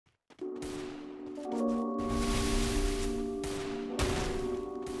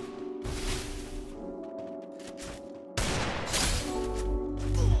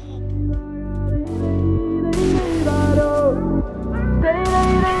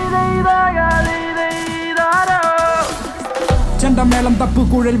ചെണ്ടമേളം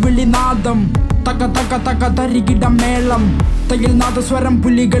തപ്പുകുഴൽ വിളിനാദം തക തക തക തരികിട മേളം തയിൽ നാദസ്വരം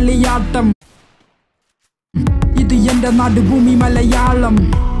പുലികളിയാട്ടം ഇത് എന്റെ നാട് ഭൂമി മലയാളം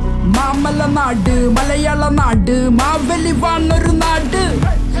മാമല നാട് മലയാള നാട് മാവലി വാണൊരു നാട്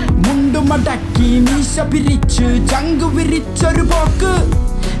മുണ്ടുമടക്കി മീശ പിരിച്ച് ചങ്കു വിരിച്ചൊരു പോക്ക്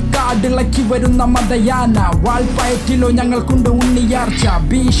കാടിളക്കി വരുന്ന മതയാന വാൾപ്പയറ്റിലോ ഞങ്ങൾക്കുണ്ട് ഉണ്ണിയാർച്ച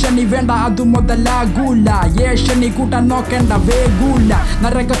ഭീഷണി വേണ്ട അതു മുതലാകൂല ഏഷണി കൂട്ടാൻ നോക്കേണ്ട വേഗൂല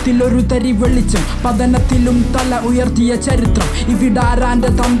നരകത്തിലൊരു തരി വെളിച്ചം പതനത്തിലും തല ഉയർത്തിയ ചരിത്രം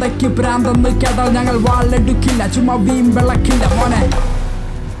ഇവിടാരാന്റെ തന്തയ്ക്ക് പ്രാന്തെന്ന് കേട്ടാൽ ഞങ്ങൾ വാളെടുക്കില്ല ചുമ്മാ വീമ്പിളക്കില്ല മോനെ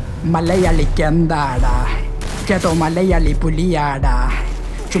മലയാളിക്ക് എന്താടാ കേട്ടോ മലയാളി പുലിയാടാ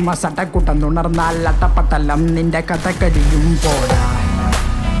ചുമ്മാ സട്ടക്കൂട്ടം തുണർന്നാൽ അട്ടപ്പട്ടലം നിന്റെ കഥകരിയും പോടാ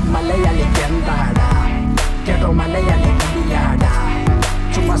മലയാളിക്ക് എന്താടാ കേട്ടോ മലയാളി പുലിയാടാ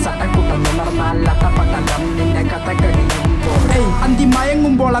ചുമ്മാ സട്ടക്കൂട്ടം തുണർന്നാൽ അട്ടപ്പട്ടലം നിന്റെ കഥകരിയും പോടാ അന്തി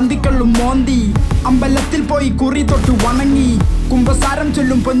മയങ്ങുമ്പോൾ അന്തിക്കള്ളും മോന്തി അമ്പലത്തിൽ പോയി കുറി തൊട്ട് വണങ്ങി കുംഭസാരം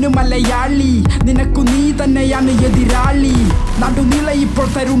ചൊല്ലും പൊന്നു മലയാളി നിനക്കു നീ തന്നെയാണ് എതിരാളി നടുനില ഇപ്പോൾ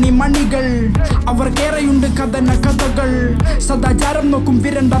തരുണി മണികൾ അവർക്കേറെയുണ്ട് കഥകൾ സദാചാരം നോക്കും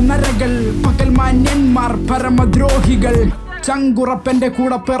വിരണ്ട നരകൾ പകൽ മാന്യന്മാർ പരമദ്രോഹികൾ ചങ്കുറപ്പന്റെ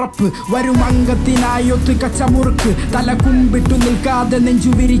കൂടെ പിറപ്പ് വരും അംഗത്തിനായൊത്ത് കച്ചമുറുക്ക് തല കുമ്പിട്ടു നിൽക്കാതെ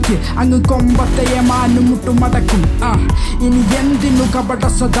നെഞ്ചുവിരിക്ക് അങ്ങ് കൊമ്പത്തെ മാനും മുട്ടുമടക്കും ഇനി എന്തിനു കപട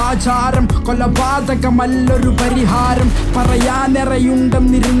സദാചാരം കൊലപാതകമല്ലൊരു പരിഹാരം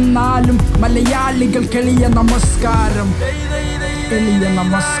പറയാനിറയുണ്ടെന്നിരുന്നാലും മലയാളികൾ എളിയ നമസ്കാരം എളിയ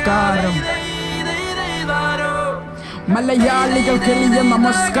നമസ്കാരം മലയാളികൾ എളിയ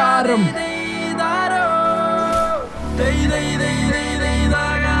നമസ്കാരം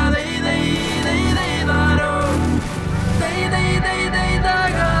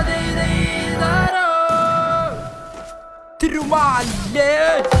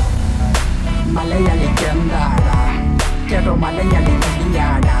മലയാളിക്ക് എന്താടാ കേട്ടോ മലയാളി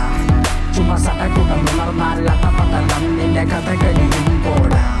പുലിയാടാ ചുമ്മാ സട്ടക്കൂട്ടം തുണർന്നാൽ അട്ടപ്പട്ടലം നിന്റെ കഥകളിയും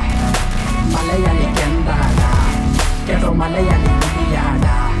പോടാ മലയാളിക്ക് എന്താടാ കേട്ടോ മലയാളി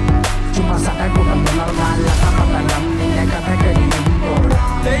പുലിയാടാ ചുമ്മാ സട്ടക്കൂട്ടം തുണർന്നാൽ അട്ടപ്പട്ടലം നിന്റെ കഥകളിയും പോടാ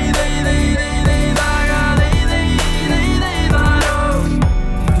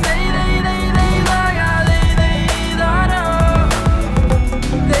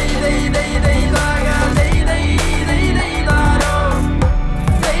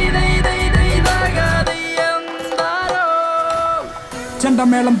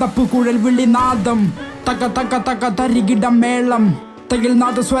ചെണ്ടമേളം തപ്പുകുഴൽ വിളിനാദം തക തക തക തരികിട മേളം തയിൽ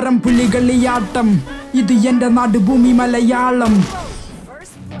നാദസ്വരം പുലികളിയാട്ടം ഇത് എന്റെ നാട് ഭൂമി Malayalam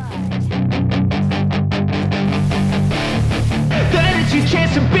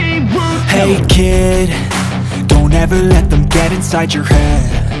Hey kid, don't ever let them get inside your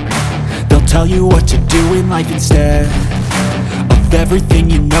head. They'll tell you what to do in life instead of everything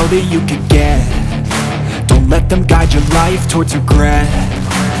you know that you could get. Don't let them guide your life towards regret.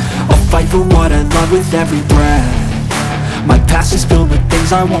 I'll fight for what I love with every breath. My past is filled with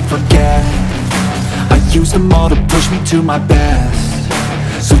things I won't forget. I use them all to push me to my best.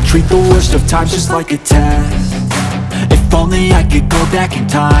 So treat the worst of times just like a test. If only I could go back in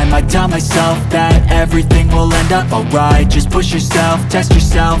time, I'd tell myself that everything will end up alright. Just push yourself, test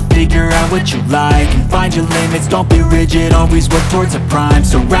yourself, figure out what you like, and find your limits, don't be rigid, always work towards a prime.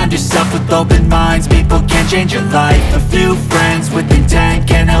 Surround yourself with open minds, people can change your life. A few friends with intent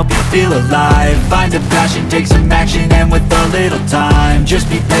can help you feel alive. Find a passion, take some action, and with a little time, just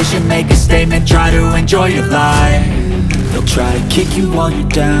be patient, make a statement, try to enjoy your life. They'll try to kick you while you're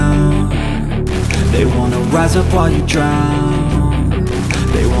down. They wanna rise up while you drown.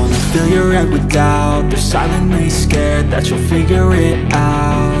 They wanna fill your head with doubt. They're silently scared that you'll figure it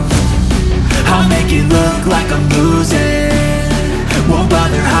out. I'll make it look like I'm losing, won't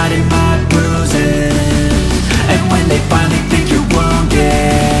bother hiding my bruises. And when they finally think you're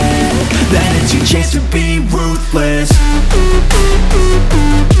wounded, then it's your chance to be ruthless.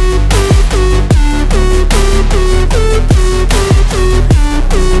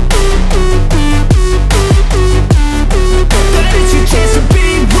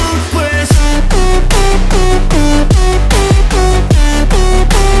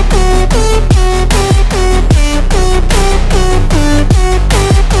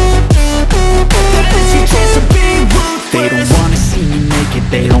 They don't wanna see me make it,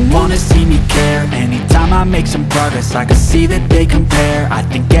 they don't wanna see me care. Anytime time I make some progress, I can see that they compare. I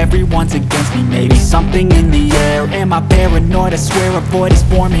think everyone's against me, maybe something in the air. Am I paranoid? I swear a void is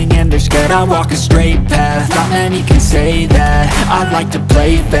forming and they're scared. I walk a straight path, not many can say that. I like to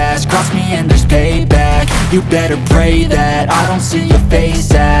play fast, cross me and there's payback. You better pray that I don't see your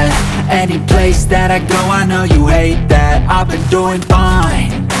face at any place that I go. I know you hate that. I've been doing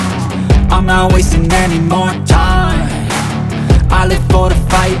fine, I'm not wasting any more time. I live for the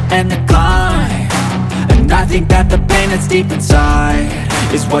fight and the climb, and I think that the pain that's deep inside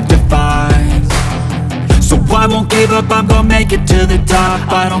is what defines. So I won't give up, I'm gonna make it to the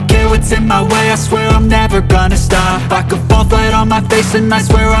top. I don't care what's in my way, I swear I'm never gonna stop. I could fall flat on my face and I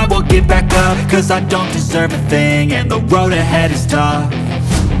swear I will get back up, cause I don't deserve a thing and the road ahead is tough.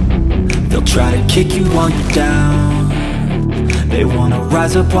 They'll try to kick you while you're down, they wanna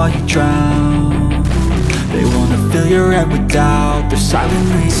rise up while you drown. They wanna fill your head with doubt, they're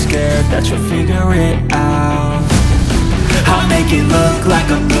silently scared that you'll figure it out. I'll make it look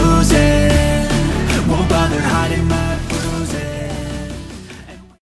like I'm